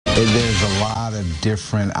There's a lot of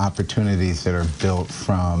different opportunities that are built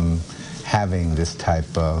from having this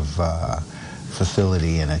type of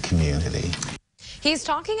facility in a community. He's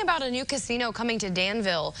talking about a new casino coming to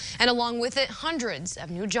Danville, and along with it, hundreds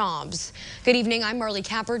of new jobs. Good evening, I'm Marley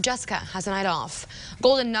Capper. Jessica has a night off.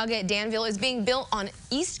 Golden Nugget Danville is being built on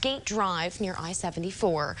Eastgate Drive near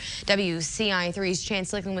I-74. WCI3's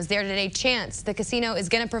Chance Lickman was there today. Chance, the casino is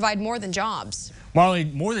going to provide more than jobs. Marley,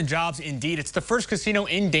 more than jobs indeed. It's the first casino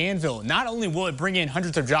in Danville. Not only will it bring in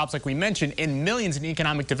hundreds of jobs like we mentioned and millions in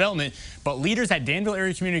economic development, but leaders at Danville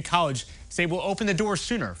Area Community College say we'll open the doors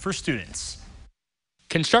sooner for students.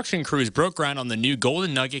 Construction crews broke ground on the new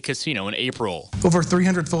Golden Nugget Casino in April. Over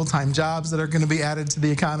 300 full-time jobs that are going to be added to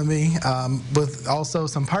the economy, with also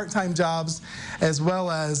some part-time jobs, as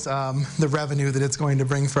well as the revenue that it's going to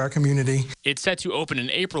bring for our community. It's set to open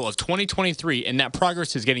in April of 2023, and that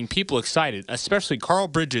progress is getting people excited, especially Carl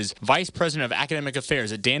Bridges, Vice President of Academic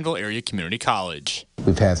Affairs at Danville Area Community College.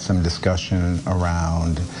 We've had some discussion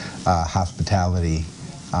around hospitality.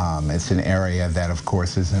 It's an area that, of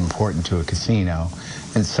course, is important to a casino.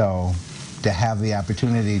 And so to have the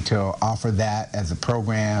opportunity to offer that as a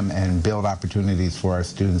program and build opportunities for our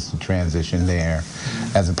students to transition there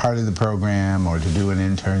as a part of the program or to do an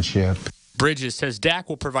internship. Bridges says DAC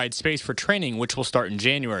will provide space for training, which will start in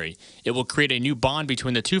January. It will create a new bond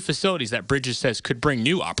between the two facilities that Bridges says could bring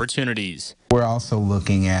new opportunities. We're also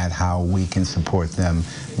looking at how we can support them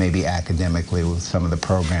maybe academically with some of the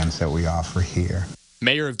programs that we offer here.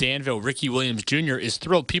 Mayor of Danville, Ricky Williams Jr. is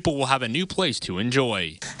thrilled people will have a new place to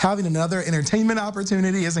enjoy. Having another entertainment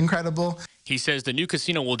opportunity is incredible. He says the new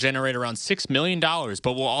casino will generate around $6 million,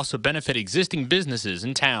 but will also benefit existing businesses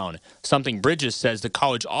in town, something Bridges says the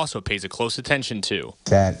college also pays a close attention to.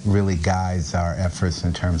 That really guides our efforts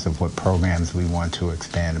in terms of what programs we want to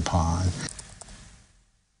expand upon.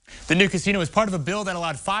 The new casino is part of a bill that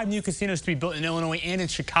allowed 5 new casinos to be built in Illinois and in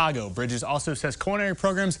Chicago. Bridges also says culinary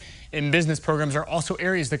programs and business programs are also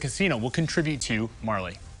areas the casino will contribute to.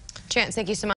 Marley. Chance, thank you so much.